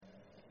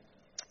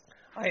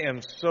I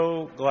am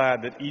so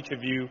glad that each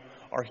of you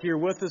are here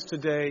with us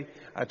today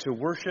to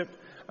worship.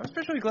 I'm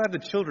especially glad the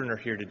children are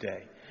here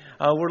today.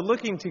 We're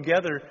looking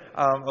together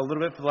a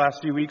little bit for the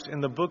last few weeks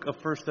in the book of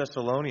 1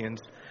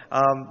 Thessalonians.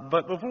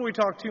 But before we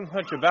talk too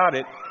much about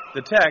it,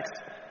 the text,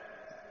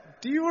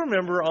 do you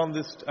remember on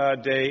this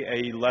day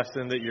a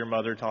lesson that your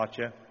mother taught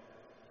you?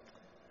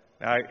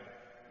 Now,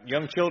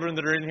 young children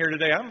that are in here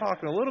today, I'm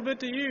talking a little bit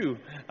to you.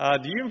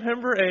 Do you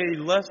remember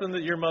a lesson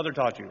that your mother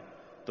taught you?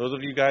 Those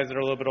of you guys that are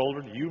a little bit older,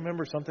 do you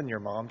remember something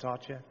your mom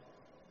taught you?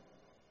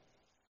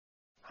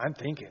 I'm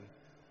thinking,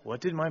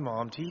 what did my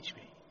mom teach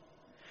me?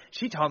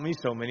 She taught me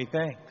so many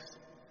things.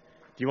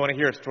 Do you want to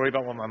hear a story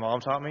about what my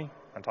mom taught me?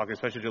 I'm talking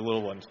especially to the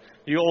little ones.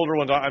 You older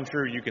ones, I'm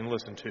sure you can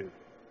listen to.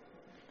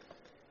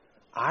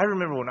 I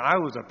remember when I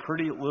was a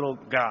pretty little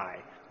guy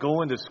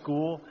going to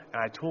school,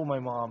 and I told my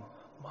mom,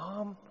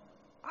 Mom,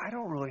 I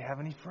don't really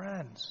have any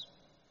friends.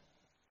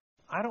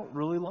 I don't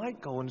really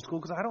like going to school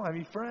because I don't have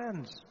any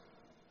friends.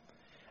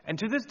 And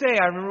to this day,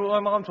 I remember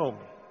what my mom told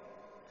me.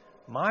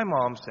 My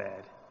mom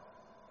said,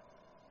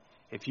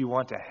 if you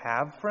want to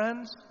have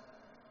friends,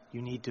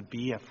 you need to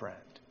be a friend.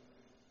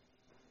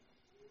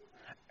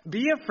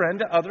 Be a friend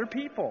to other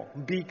people.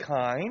 Be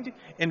kind.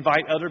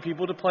 Invite other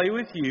people to play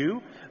with you.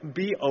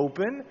 Be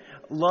open.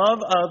 Love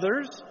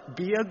others.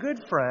 Be a good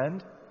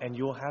friend, and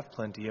you'll have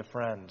plenty of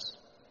friends.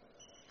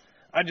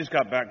 I just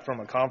got back from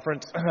a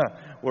conference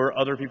where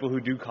other people who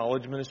do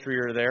college ministry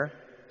are there.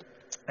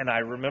 And I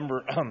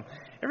remember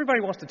everybody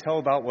wants to tell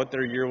about what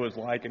their year was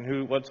like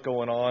and what's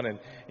going on. And,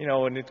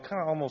 and it's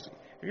kind of almost,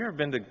 have you ever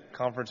been to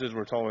conferences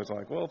where it's always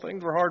like, well,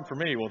 things were hard for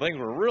me. Well, things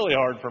were really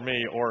hard for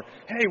me. Or,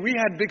 hey, we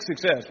had big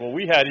success. Well,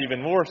 we had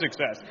even more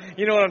success.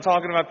 You know what I'm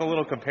talking about? The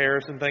little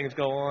comparison things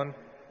go on.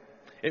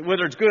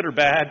 Whether it's good or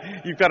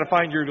bad, you've got to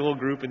find your little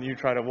group and you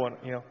try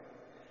to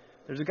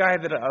There's a guy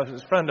that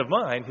is a friend of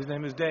mine. His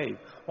name is Dave.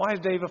 Why is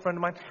Dave a friend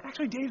of mine?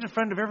 Actually, Dave's a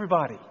friend of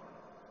everybody.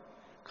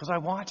 Because I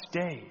watched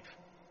Dave.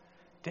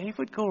 Dave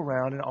would go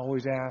around and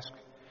always ask,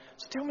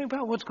 so tell me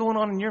about what's going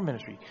on in your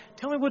ministry.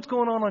 Tell me what's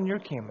going on your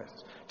campus.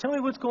 Tell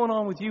me what's going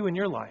on with you in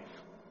your life.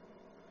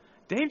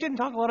 Dave didn't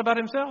talk a lot about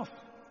himself.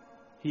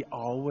 He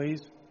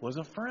always was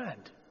a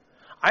friend.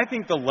 I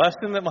think the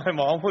lesson that my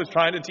mom was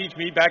trying to teach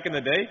me back in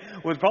the day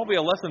was probably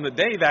a lesson that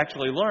Dave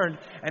actually learned,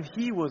 and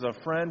he was a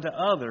friend to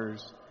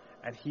others,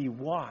 and he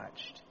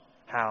watched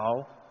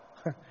how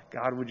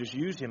God would just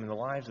use him in the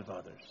lives of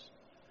others.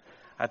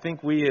 I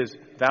think we as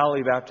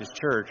Valley Baptist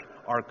Church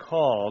are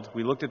called,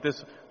 we looked at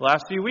this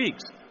last few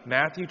weeks,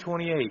 Matthew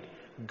 28,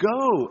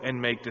 go and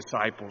make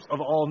disciples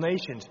of all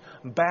nations,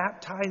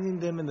 baptizing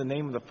them in the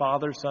name of the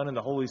Father, Son, and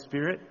the Holy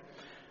Spirit.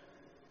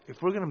 If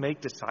we're going to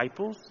make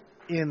disciples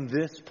in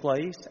this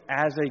place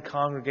as a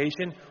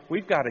congregation,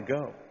 we've got to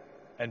go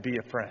and be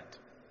a friend,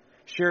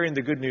 sharing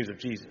the good news of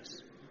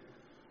Jesus.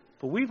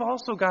 But we've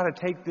also got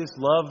to take this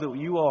love that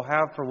you all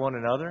have for one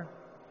another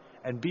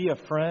and be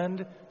a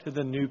friend to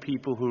the new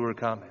people who are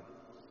coming.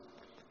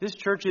 This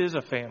church is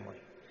a family.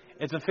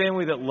 It's a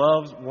family that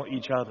loves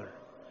each other.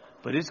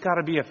 But it's got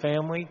to be a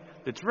family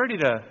that's ready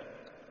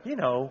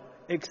to,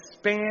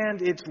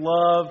 expand its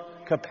love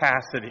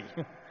capacity.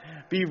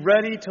 Be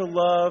ready to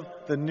love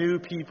the new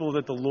people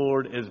that the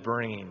Lord is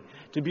bringing.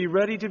 To be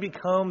ready to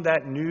become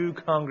that new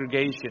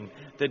congregation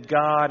that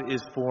God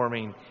is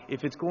forming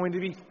if it's going to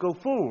go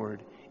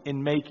forward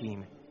in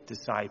making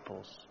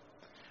disciples.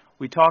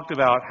 We talked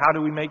about how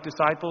do we make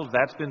disciples.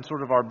 That's been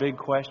sort of our big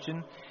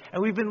question.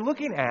 And we've been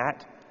looking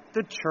at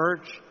the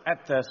church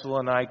at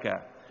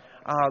Thessalonica.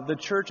 The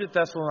church at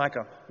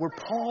Thessalonica, where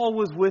Paul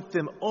was with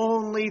them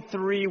only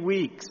 3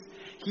 weeks.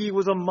 He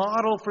was a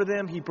model for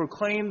them. He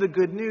proclaimed the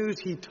good news.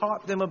 He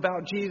taught them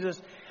about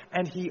Jesus.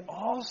 And he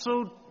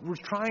also was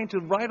trying to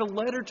write a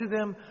letter to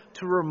them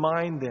to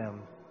remind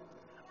them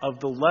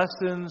of the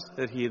lessons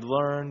that he had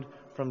learned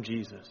from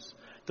Jesus.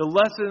 The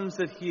lessons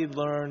that he had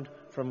learned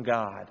from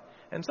God.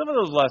 And some of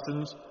those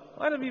lessons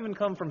might have even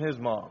come from his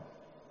mom.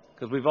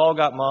 Because we've all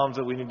got moms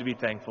that we need to be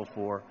thankful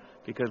for.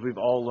 Because we've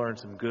all learned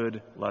some good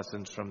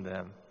lessons from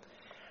them.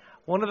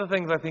 One of the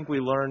things I think we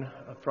learn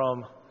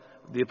from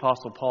the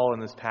Apostle Paul in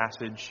this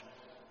passage,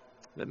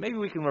 that maybe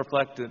we can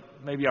reflect that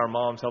maybe our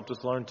moms helped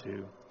us learn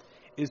too,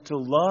 is to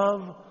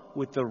love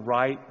with the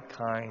right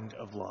kind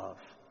of love.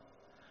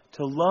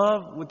 To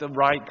love with the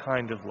right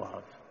kind of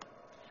love.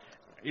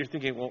 You're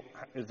thinking, well,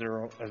 is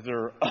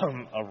there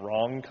a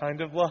wrong kind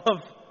of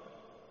love?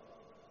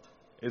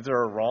 Is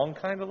there a wrong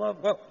kind of love?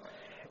 Well,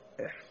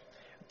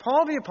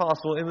 Paul the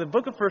Apostle in the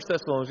book of 1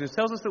 Thessalonians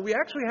tells us that we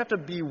actually have to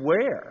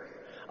beware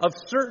of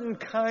certain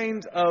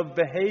kinds of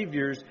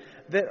behaviors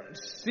that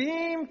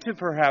seem to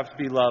perhaps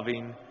be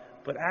loving,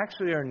 but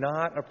actually are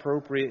not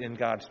appropriate in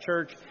God's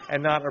church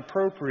and not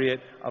appropriate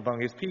among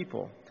his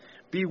people.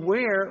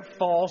 Beware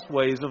false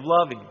ways of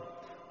loving.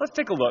 Let's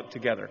take a look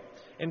together.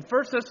 In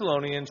 1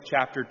 Thessalonians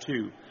chapter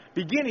 2,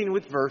 beginning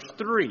with verse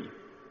 3,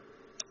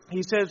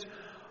 he says,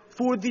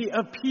 for the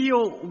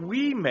appeal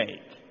we make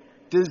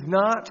does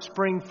not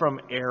spring from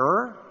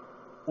error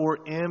or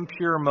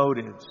impure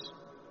motives,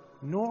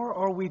 nor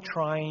are we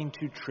trying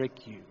to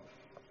trick you.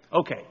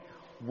 Okay,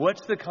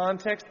 What's the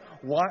context?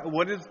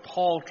 What is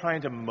Paul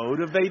trying to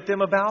motivate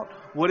them about?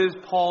 What is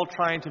Paul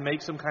trying to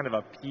make some kind of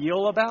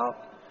appeal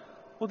about?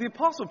 Well, the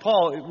Apostle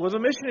Paul was a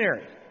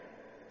missionary.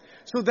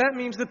 So that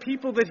means the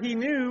people that he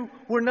knew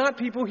were not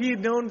people he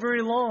had known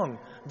very long.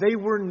 They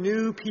were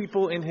new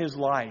people in his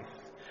life.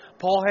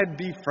 Paul had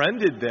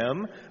befriended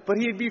them, but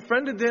he had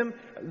befriended them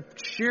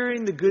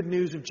sharing the good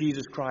news of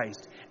Jesus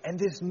Christ. And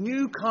this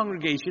new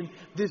congregation,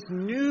 this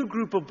new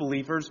group of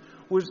believers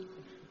was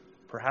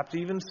perhaps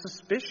even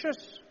suspicious.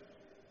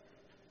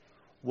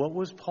 What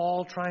was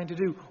Paul trying to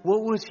do?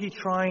 What was he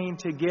trying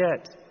to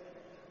get?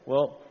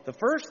 Well, the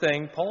first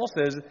thing Paul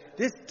says,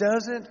 this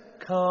doesn't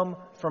come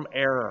from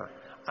error.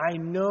 I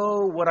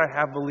know what I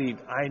have believed.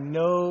 I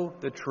know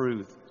the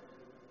truth.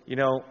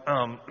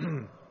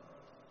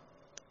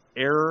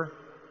 Error,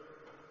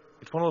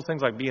 it's one of those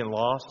things like being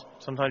lost.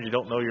 Sometimes you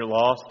don't know you're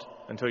lost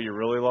until you're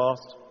really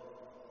lost.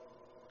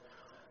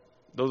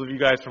 Those of you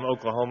guys from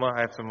Oklahoma,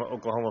 I have some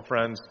Oklahoma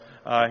friends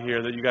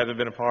here that you guys have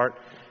been a part.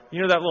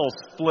 You know that little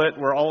split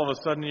where all of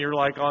a sudden you're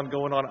like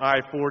going on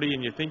I-40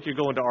 and you think you're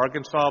going to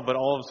Arkansas, but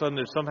all of a sudden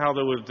there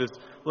was this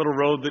little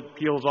road that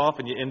peels off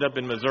and you end up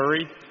in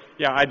Missouri?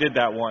 Yeah, I did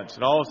that once.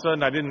 And all of a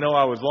sudden I didn't know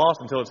I was lost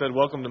until it said,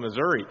 "Welcome to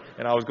Missouri,"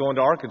 and I was going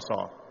to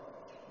Arkansas.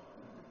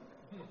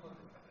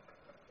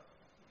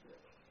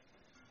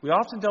 We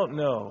often don't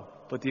know,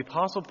 but the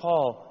Apostle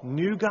Paul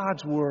knew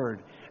God's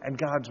Word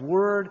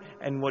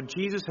and what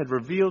Jesus had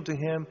revealed to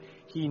him.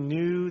 He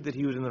knew that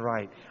he was in the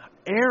right.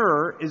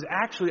 Error is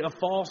actually a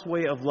false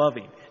way of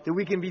loving. That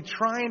we can be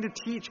trying to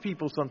teach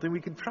people something.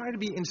 We can try to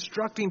be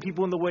instructing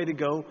people in the way to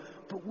go,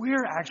 but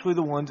we're actually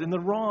the ones in the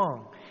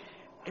wrong.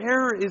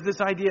 Error is this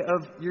idea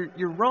of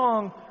you're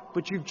wrong,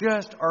 but you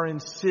just are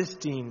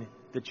insisting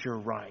that you're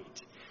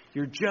right.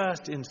 You're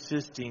just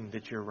insisting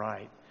that you're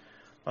right.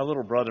 My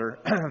little brother,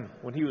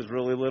 when he was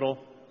really little,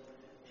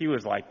 he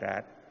was like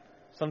that.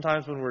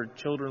 Sometimes when we're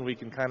children, we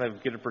can kind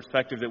of get a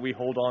perspective that we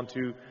hold on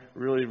to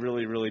really,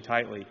 really, really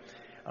tightly.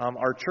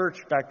 Our church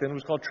back then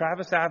was called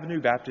Travis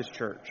Avenue Baptist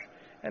Church.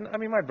 And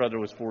my brother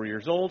was 4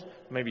 years old,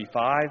 maybe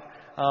 5.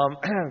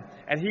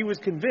 And he was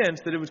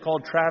convinced that it was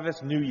called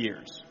Travis New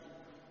Year's.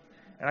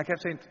 And I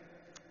kept saying,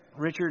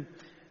 "Richard,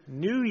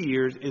 New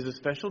Year's is a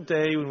special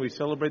day when we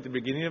celebrate the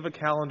beginning of a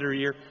calendar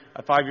year."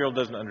 A 5-year-old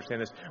doesn't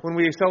understand this. When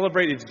we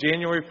celebrate, it's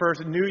January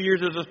 1st. New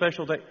Year's is a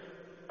special day.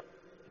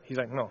 He's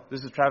like, "No,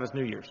 this is Travis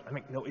New Year's."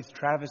 No, it's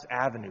Travis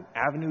Avenue.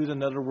 Avenue is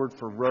another word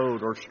for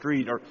road or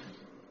street or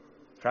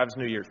Travis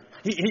New Year's.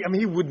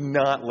 He would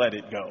not let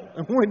it go.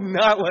 Would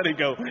not let it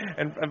go.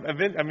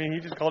 And he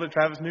just called it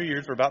Travis New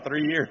Year's for about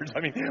 3 years.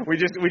 You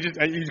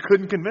just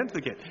couldn't convince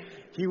the kid.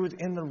 He was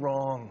in the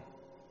wrong.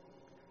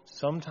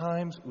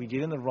 Sometimes we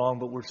get in the wrong,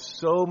 but we're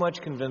so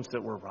much convinced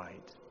that we're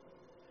right.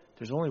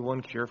 There's only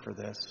one cure for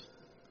this.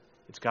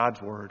 It's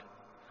God's Word.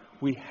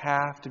 We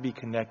have to be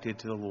connected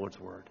to the Lord's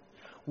Word.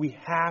 We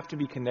have to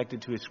be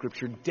connected to His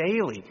Scripture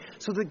daily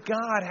so that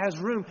God has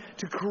room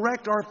to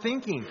correct our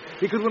thinking.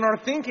 Because when our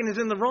thinking is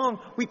in the wrong,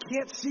 we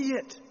can't see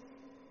it.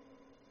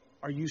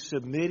 Are you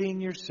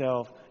submitting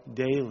yourself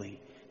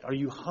daily? Are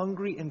you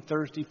hungry and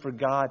thirsty for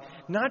God?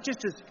 Not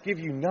just to give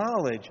you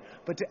knowledge,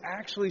 but to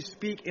actually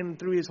speak in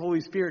through His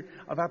Holy Spirit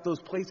about those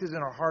places in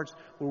our hearts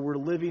where we're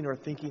living or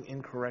thinking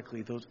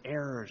incorrectly, those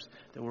errors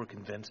that we're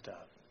convinced of.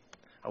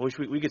 I wish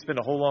we could spend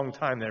a whole long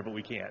time there, but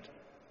we can't.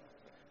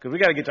 Because we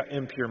got to get to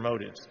impure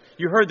motives.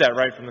 You heard that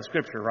right from the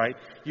Scripture, right?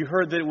 You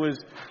heard that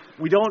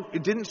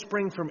it didn't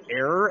spring from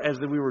error as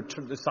that we were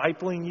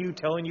discipling you,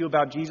 telling you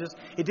about Jesus.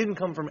 It didn't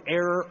come from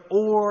error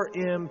or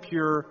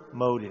impure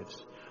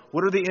motives.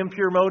 What are the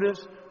impure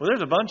motives? Well,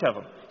 there's a bunch of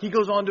them. He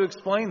goes on to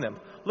explain them.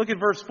 Look at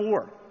verse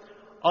 4.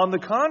 On the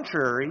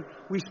contrary,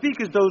 we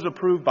speak as those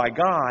approved by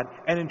God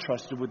and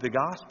entrusted with the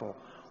gospel.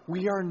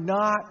 We are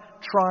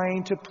not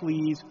trying to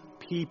please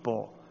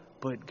people,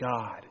 but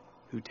God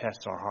who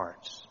tests our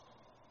hearts.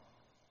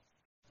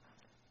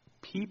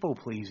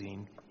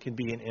 People-pleasing can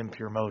be an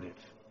impure motive.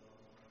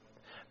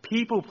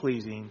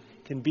 People-pleasing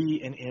can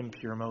be an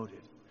impure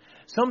motive.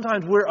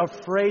 Sometimes we're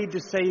afraid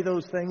to say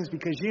those things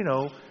because,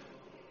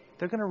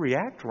 they're going to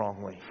react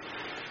wrongly.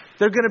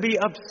 They're going to be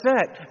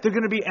upset. They're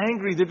going to be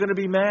angry. They're going to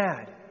be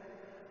mad.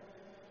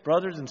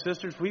 Brothers and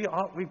sisters,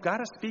 we've got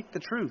to speak the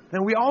truth.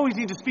 Now, we always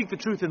need to speak the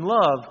truth in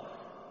love,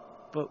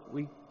 but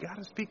we got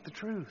to speak the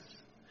truth.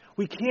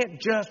 We can't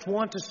just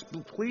want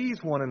to please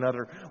one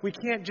another. We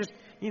can't just,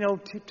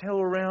 tiptoe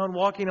around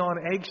walking on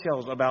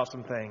eggshells about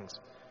some things.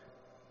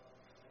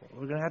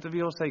 We're going to have to be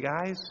able to say,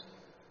 guys,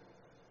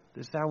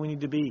 this is how we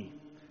need to be.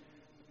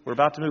 We're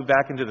about to move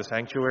back into the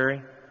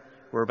sanctuary.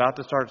 We're about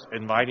to start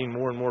inviting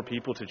more and more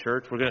people to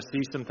church. We're going to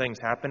see some things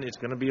happen. It's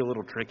going to be a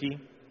little tricky.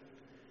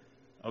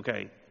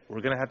 Okay, we're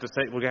going to have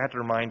to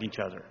remind each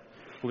other.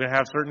 We're going to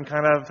have certain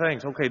kind of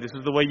things. Okay, this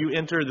is the way you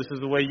enter. This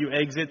is the way you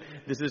exit.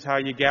 This is how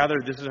you gather.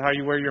 This is how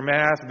you wear your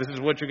mask. This is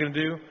what you're going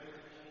to do.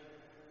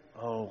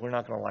 Oh, we're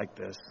not going to like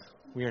this.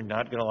 We are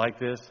not going to like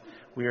this.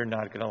 We are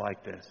not going to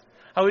like this.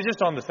 I was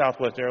just on the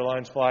Southwest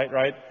Airlines flight,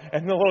 right?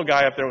 And the little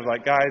guy up there was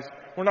like, guys,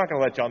 we're not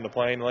going to let you on the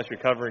plane unless you're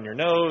covering your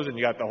nose and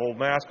you got the whole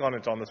mask on.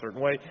 It's on a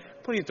certain way.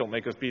 Please don't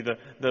make us be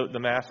the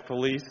mask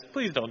police.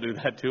 Please don't do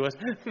that to us.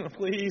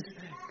 Please,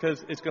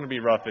 because it's going to be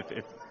rough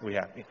if we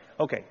have to.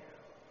 Okay.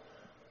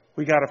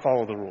 We got to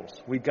follow the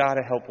rules. We got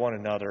to help one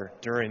another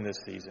during this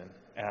season.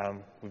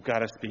 We've got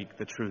to speak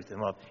the truth in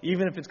love,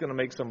 even if it's going to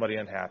make somebody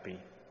unhappy.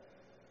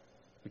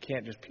 We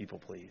can't just people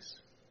please.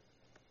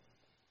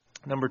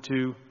 Number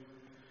 2,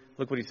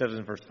 look what he says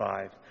in verse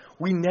 5.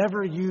 We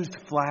never used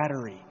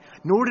flattery,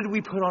 nor did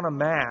we put on a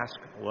mask.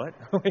 What?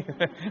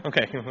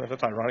 Okay,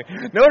 that's ironic.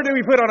 Nor did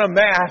we put on a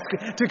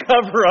mask to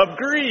cover up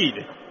greed.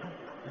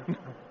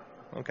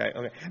 Okay.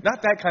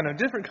 Not that kind of,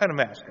 different kind of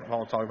mask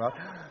Paul's talking about.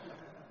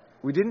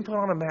 We didn't put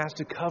on a mask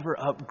to cover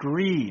up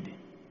greed.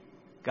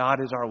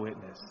 God is our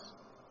witness.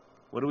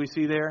 What do we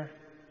see there?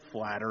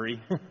 Flattery.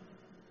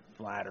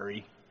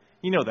 Flattery.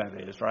 You know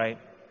that is, right?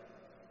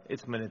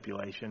 It's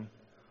manipulation.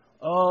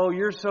 Oh,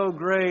 you're so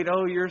great.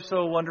 Oh, you're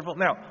so wonderful.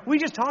 Now, we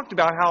just talked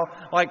about how,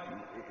 like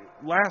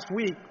last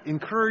week,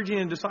 encouraging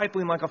and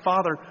discipling like a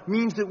father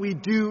means that we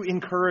do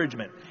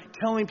encouragement.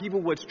 Telling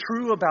people what's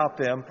true about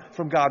them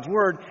from God's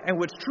Word and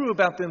what's true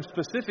about them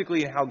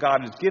specifically and how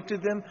God has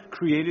gifted them,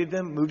 created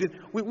them, moved it.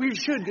 We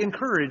should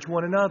encourage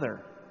one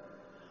another.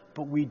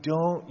 But we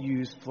don't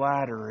use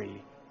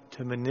flattery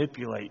to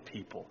manipulate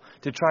people,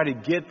 to try to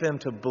get them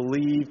to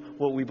believe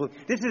what we believe.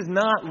 This is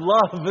not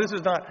love. This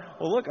is not,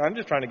 well, look, I'm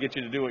just trying to get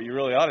you to do what you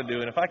really ought to do,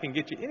 and if I can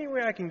get you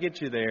anywhere I can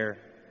get you there.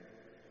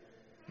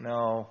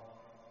 No.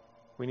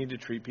 We need to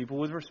treat people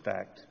with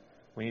respect.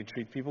 We need to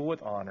treat people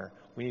with honor.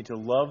 We need to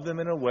love them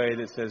in a way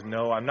that says,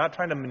 no, I'm not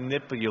trying to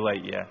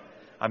manipulate you.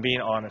 I'm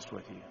being honest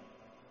with you.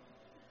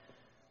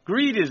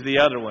 Greed is the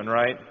other one,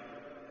 right?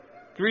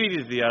 Greed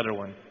is the other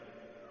one.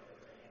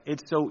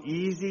 It's so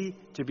easy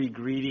to be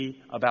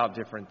greedy about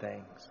different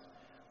things.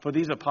 For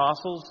these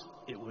apostles,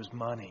 it was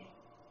money,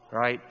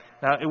 right?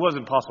 Now, it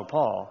wasn't Apostle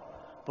Paul,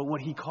 but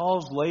what he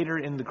calls later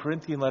in the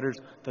Corinthian letters,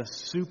 the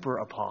super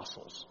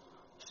apostles.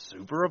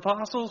 Super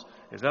apostles?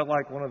 Is that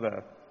like one of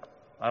the,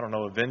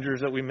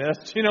 Avengers that we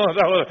missed? Is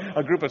that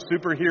a group of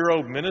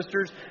superhero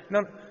ministers?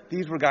 No,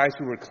 these were guys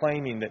who were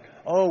claiming that,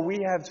 we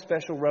have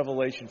special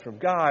revelation from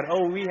God.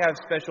 We have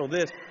special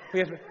this.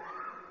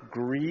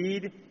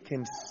 Greed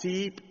can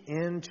seep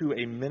into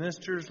a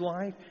minister's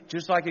life,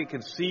 just like it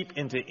can seep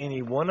into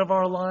any one of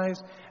our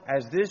lives.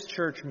 As this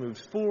church moves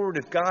forward,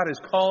 if God is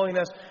calling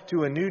us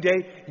to a new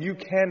day, you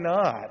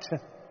cannot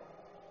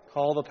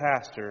call the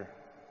pastor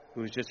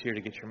who is just here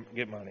to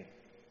get money.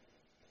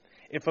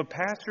 If a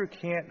pastor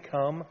can't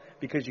come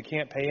because you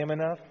can't pay him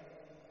enough,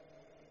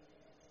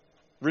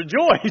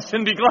 rejoice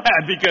and be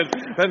glad, because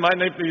that might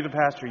not be the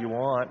pastor you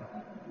want.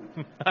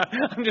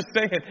 I'm just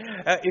saying,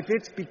 if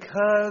it's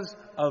because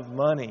of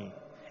money,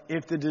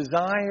 if the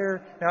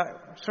desire, now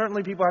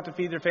certainly people have to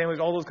feed their families,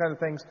 all those kinds of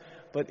things,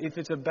 but if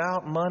it's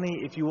about money,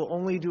 if you will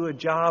only do a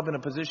job in a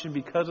position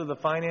because of the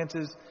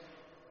finances,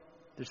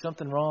 there's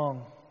something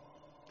wrong.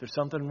 There's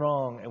something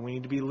wrong, and we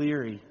need to be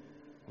leery.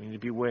 We need to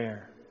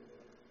beware.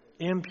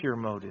 Impure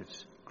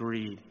motives,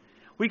 greed.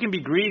 We can be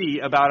greedy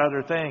about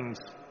other things.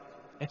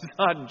 It's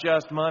not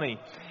just money.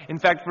 In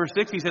fact, verse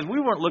 6, he says, we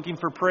weren't looking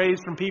for praise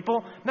from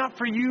people, not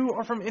for you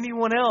or from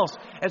anyone else.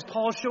 As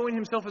Paul's showing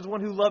himself as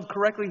one who loved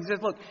correctly, he says,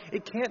 look,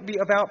 it can't be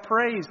about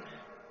praise.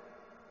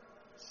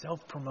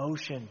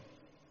 Self-promotion.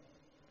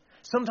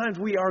 Sometimes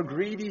we are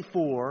greedy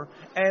for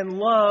and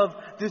love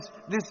this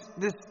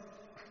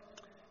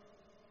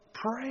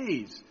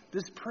praise.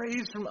 This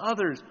praise from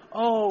others.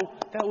 Oh,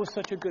 that was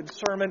such a good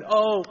sermon.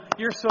 Oh,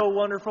 you're so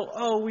wonderful.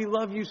 Oh, we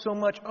love you so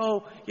much.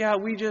 Oh, yeah,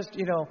 we just,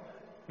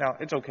 Now,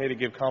 it's okay to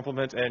give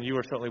compliments, and you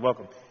are certainly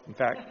welcome. In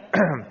fact,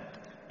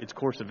 it's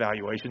course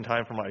evaluation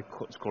time for my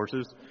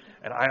courses,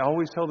 and I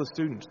always tell the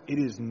students, it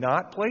is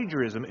not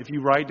plagiarism if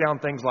you write down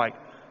things like,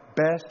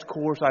 best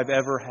course I've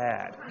ever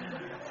had,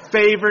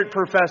 favorite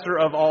professor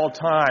of all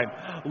time,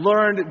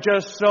 learned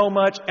just so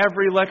much,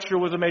 every lecture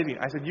was amazing.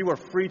 I said, you are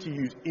free to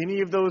use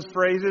any of those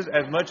phrases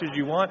as much as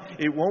you want.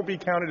 It won't be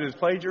counted as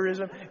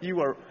plagiarism.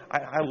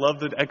 I love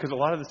that, because a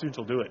lot of the students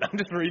will do it. I'm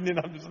just reading it,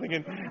 I'm just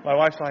thinking, my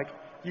wife's like,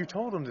 you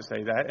told them to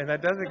say that, and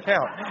that doesn't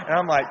count. And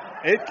I'm like,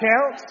 it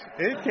counts.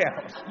 It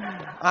counts.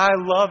 I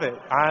love it.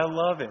 I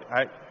love it.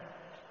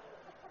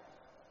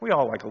 We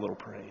all like a little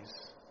praise.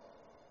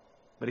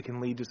 But it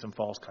can lead to some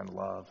false kind of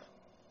love.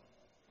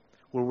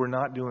 Where we're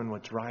not doing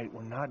what's right.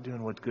 We're not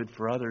doing what's good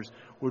for others.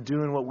 We're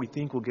doing what we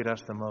think will get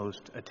us the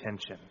most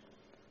attention,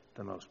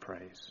 the most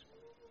praise.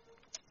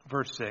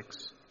 Verse 6.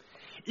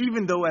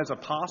 Even though as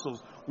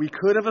apostles we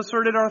could have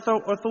asserted our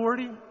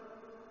authority,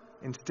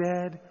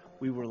 instead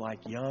we were like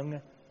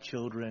young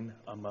children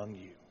among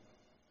you.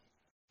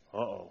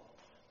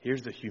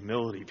 Here's the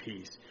humility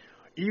piece.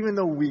 Even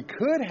though we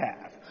could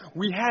have,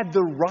 we had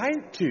the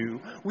right to,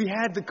 we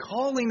had the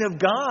calling of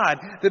God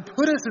that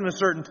put us in a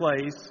certain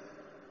place.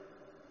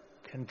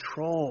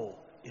 Control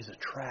is a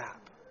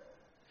trap.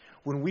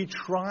 When we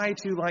try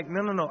to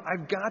no,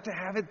 I've got to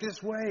have it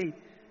this way.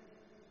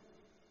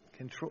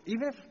 control.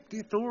 Even if the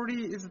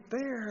authority is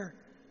there,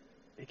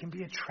 it can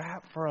be a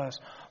trap for us.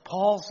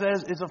 Paul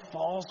says it's a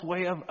false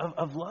way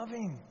of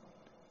loving.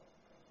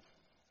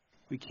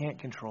 We can't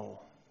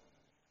control.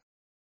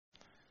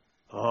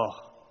 Oh,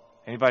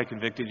 anybody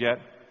convicted yet?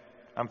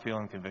 I'm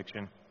feeling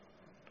conviction.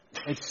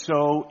 It's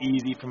so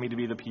easy for me to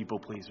be the people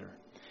pleaser.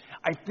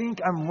 I think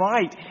I'm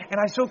right, and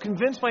I so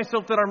convince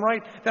myself that I'm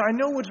right that I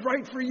know what's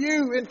right for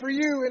you and for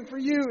you and for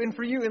you and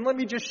for you, and let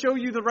me just show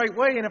you the right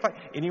way. And if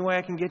any way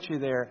I can get you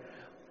there,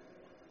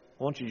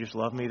 won't you just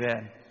love me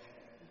then?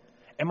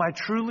 Am I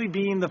truly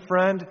being the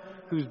friend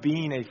who's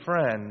being a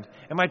friend?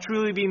 Am I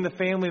truly being the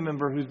family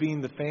member who's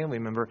being the family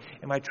member?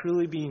 Am I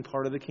truly being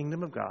part of the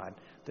kingdom of God,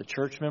 the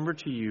church member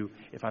to you,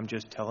 if I'm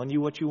just telling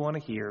you what you want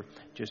to hear,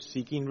 just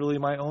seeking really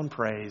my own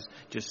praise,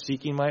 just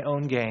seeking my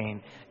own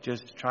gain,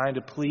 just trying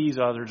to please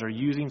others or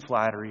using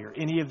flattery or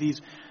any of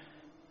these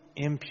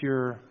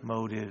impure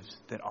motives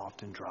that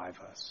often drive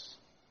us?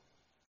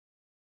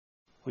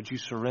 Would you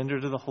surrender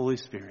to the Holy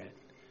Spirit?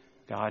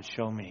 God,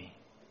 show me.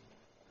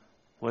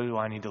 What do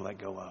I need to let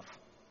go of?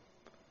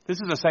 This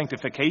is a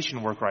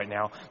sanctification work right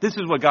now. This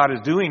is what God is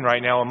doing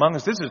right now among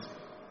us. This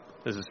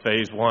is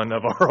phase one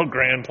of our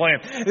grand plan.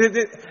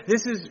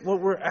 This is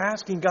what we're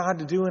asking God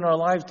to do in our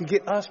lives, to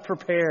get us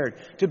prepared,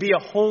 to be a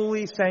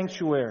holy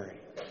sanctuary,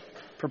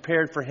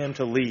 prepared for Him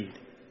to lead,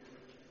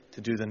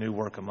 to do the new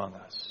work among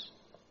us.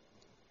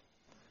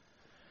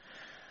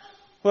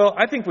 Well,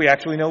 I think we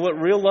actually know what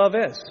real love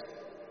is.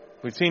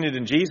 We've seen it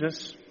in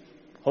Jesus.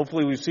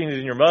 Hopefully we've seen it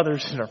in your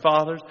mothers and our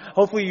fathers.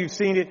 Hopefully you've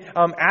seen it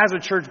as a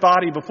church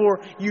body before.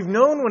 You've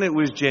known when it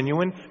was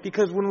genuine,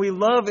 because when we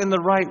love in the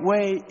right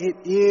way, it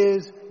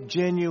is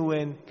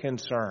genuine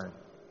concern.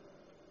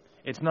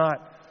 It's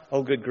not,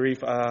 oh, good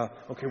grief.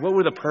 Okay, what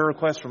were the prayer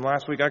requests from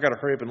last week? I got to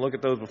hurry up and look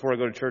at those before I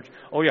go to church.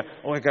 Oh, yeah.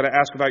 Oh, I got to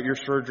ask about your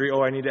surgery.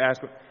 Oh, I need to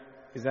ask.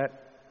 Is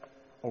that,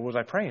 or was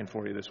I praying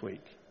for you this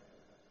week?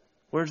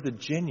 Where's the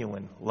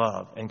genuine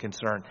love and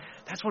concern?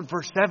 That's what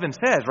verse 7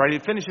 says, right?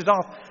 It finishes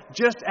off,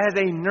 just as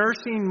a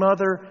nursing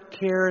mother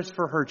cares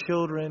for her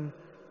children,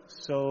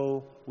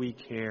 so we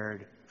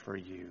cared for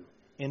you.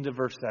 Into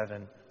verse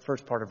 7,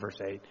 first part of verse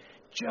 8.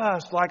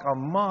 Just like a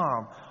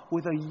mom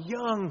with a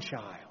young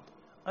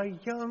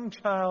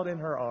child in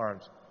her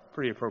arms.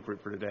 Pretty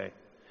appropriate for today.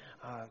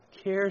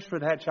 Cares for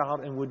that child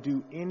and would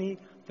do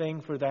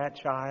anything for that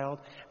child.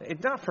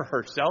 It's not for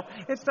herself.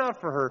 It's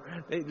not for her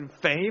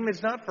fame.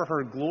 It's not for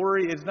her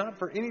glory. It's not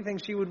for anything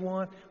she would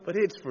want, but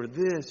it's for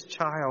this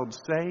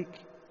child's sake.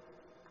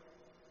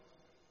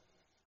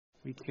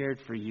 We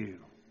cared for you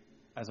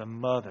as a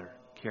mother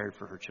cared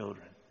for her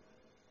children.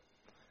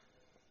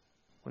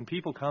 When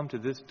people come to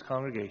this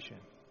congregation,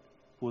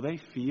 will they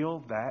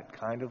feel that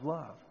kind of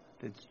love?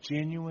 That's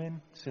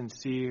genuine,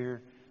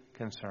 sincere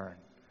concern.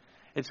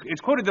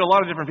 It's quoted that a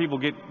lot of different people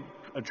get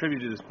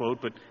attributed to this quote,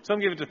 but some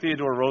give it to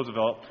Theodore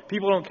Roosevelt.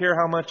 People don't care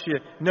how much you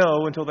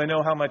know until they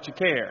know how much you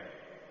care.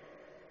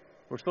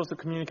 We're supposed to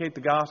communicate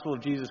the gospel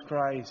of Jesus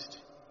Christ,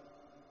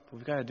 but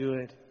we've got to do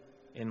it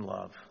in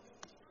love.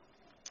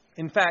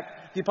 In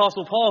fact, the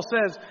Apostle Paul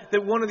says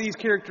that one of these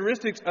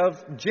characteristics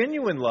of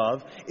genuine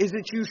love is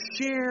that you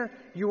share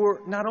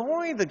not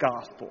only the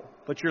gospel,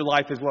 but your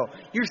life as well.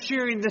 You're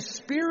sharing the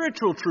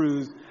spiritual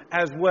truths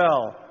as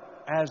well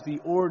as the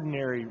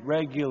ordinary,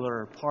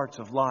 regular parts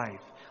of life.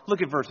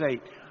 Look at verse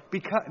 8.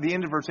 The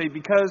end of verse 8.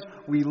 Because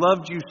we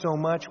loved you so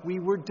much, we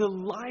were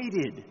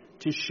delighted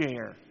to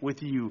share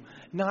with you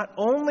not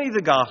only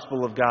the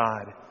gospel of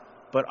God,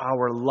 but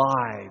our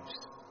lives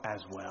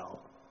as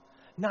well.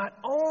 Not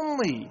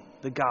only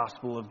the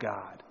gospel of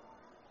God,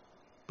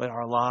 but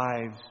our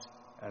lives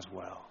as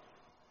well.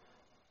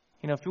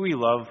 You know, if we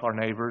love our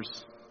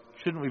neighbors,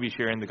 shouldn't we be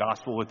sharing the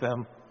gospel with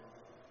them?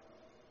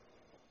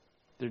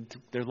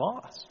 They're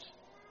lost.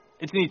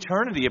 It's an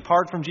eternity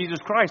apart from Jesus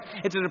Christ.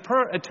 It's an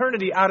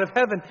eternity out of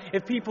heaven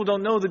if people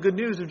don't know the good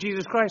news of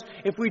Jesus Christ.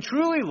 If we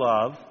truly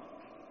love,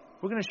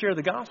 we're going to share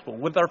the gospel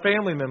with our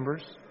family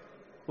members,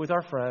 with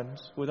our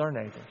friends, with our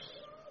neighbors.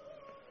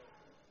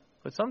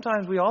 But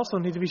sometimes we also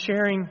need to be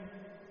sharing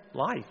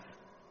life.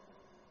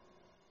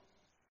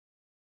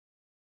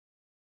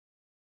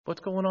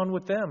 What's going on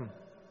with them?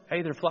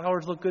 Hey, their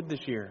flowers look good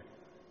this year.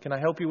 Can I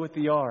help you with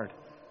the yard?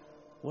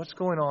 What's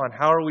going on?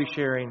 How are we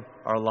sharing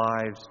our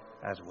lives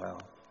as well?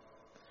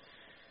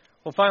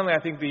 Well, finally,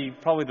 I think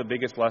probably the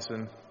biggest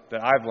lesson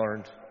that I've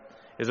learned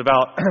is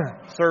about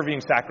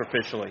serving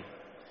sacrificially.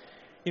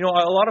 You know,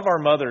 a lot of our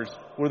mothers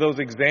were those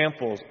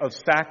examples of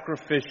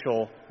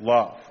sacrificial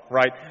love,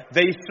 right?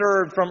 They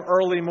served from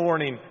early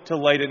morning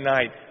till late at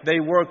night.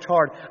 They worked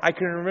hard. I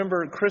can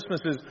remember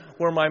Christmases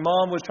where my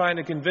mom was trying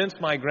to convince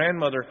my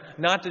grandmother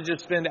not to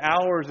just spend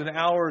hours and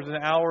hours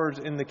and hours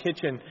in the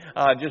kitchen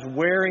just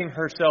wearing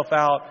herself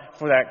out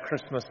for that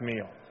Christmas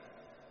meal.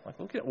 Like,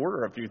 we can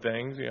order a few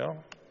things, you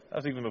know. That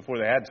was even before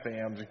they had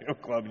Sam's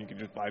Club, and you could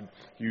just buy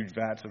huge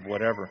vats of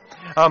whatever.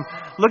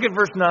 Look at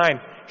verse 9.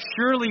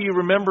 Surely you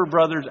remember,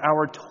 brothers,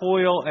 our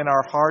toil and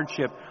our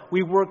hardship.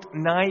 We worked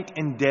night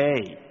and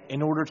day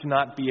in order to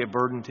not be a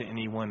burden to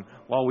anyone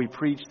while we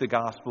preach the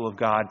gospel of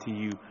God to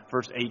you.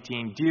 Verse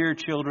 18. Dear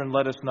children,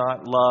 let us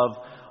not love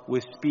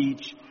with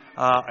speech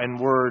and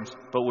words,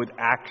 but with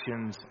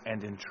actions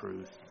and in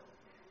truth.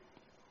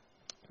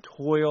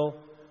 Toil,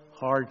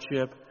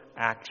 hardship,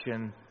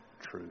 action,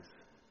 truth.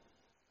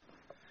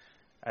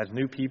 As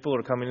new people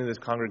are coming into this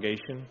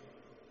congregation,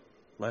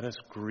 let us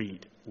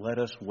greet, let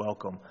us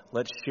welcome,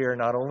 let's share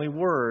not only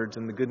words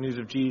and the good news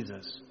of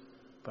Jesus,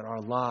 but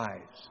our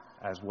lives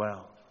as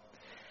well.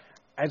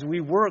 As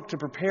we work to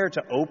prepare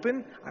to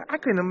open, I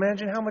couldn't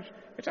imagine how much,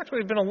 it's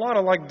actually been a lot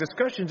of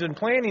discussions and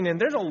planning, and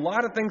there's a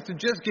lot of things to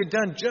just get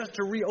done just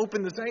to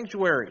reopen the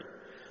sanctuary.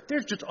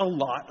 There's just a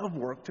lot of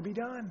work to be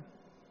done.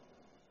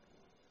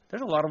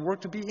 There's a lot of work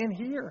to be in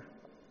here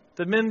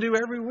that men do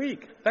every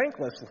week,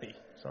 thanklessly,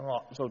 so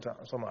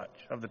much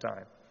of the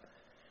time.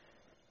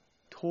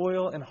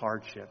 Toil and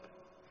hardship.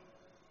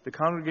 The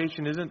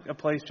congregation isn't a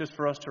place just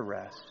for us to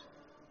rest,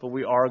 but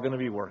we are going to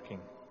be working.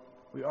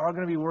 We are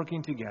going to be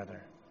working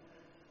together.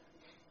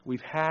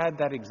 We've had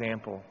that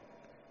example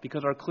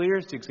because our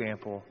clearest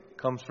example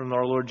comes from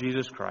our Lord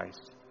Jesus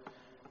Christ.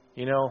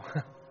 You know,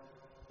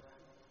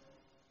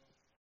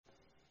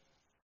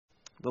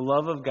 the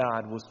love of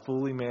God was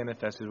fully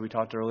manifested, we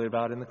talked earlier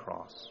about, in the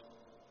cross.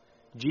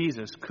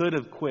 Jesus could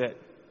have quit.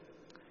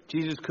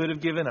 Jesus could have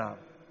given up.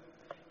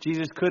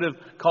 Jesus could have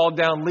called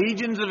down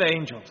legions of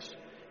angels.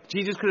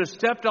 Jesus could have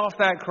stepped off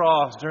that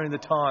cross during the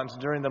taunts,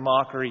 during the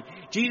mockery.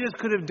 Jesus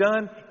could have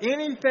done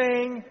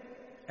anything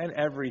and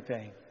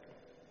everything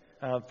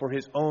for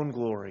his own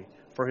glory,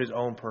 for his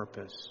own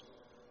purpose.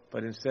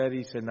 But instead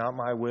he said, not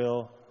my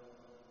will,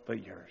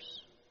 but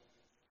yours.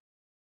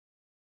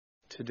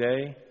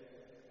 Today,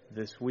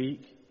 this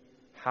week,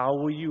 how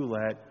will you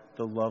let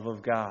the love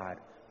of God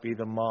be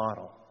the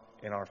model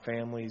in our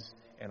families,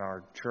 in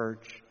our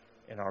church,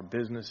 in our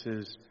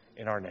businesses,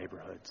 in our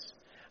neighborhoods?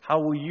 How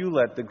will you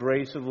let the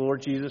grace of the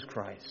Lord Jesus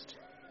Christ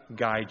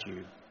guide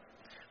you?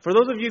 For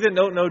those of you that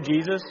don't know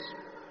Jesus,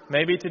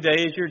 maybe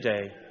today is your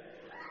day.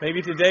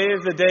 Maybe today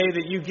is the day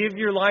that you give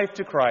your life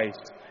to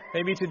Christ.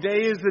 Maybe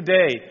today is the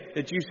day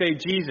that you say,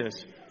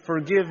 Jesus,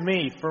 forgive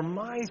me for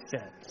my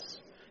sins.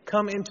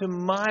 Come into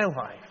my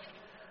life.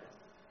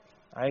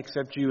 I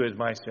accept you as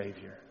my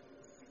Savior.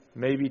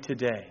 Maybe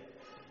today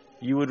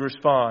you would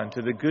respond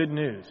to the good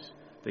news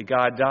that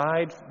God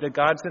died, that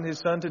God sent his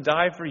Son to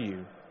die for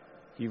you.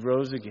 He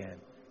rose again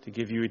to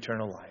give you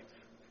eternal life.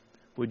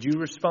 Would you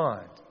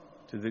respond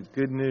to the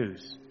good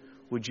news?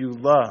 Would you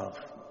love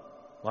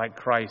like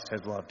Christ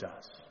has loved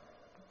us?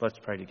 Let's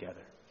pray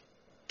together.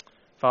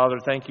 Father,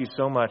 thank you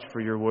so much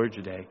for your word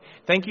today.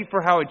 Thank you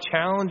for how it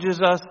challenges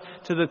us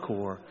to the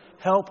core.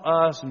 Help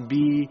us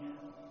be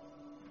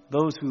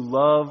those who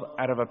love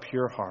out of a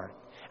pure heart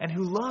and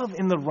who love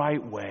in the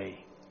right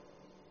way.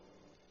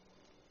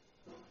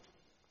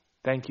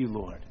 Thank you,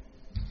 Lord.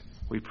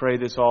 We pray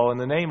this all in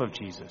the name of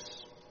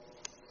Jesus.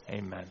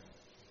 Amen.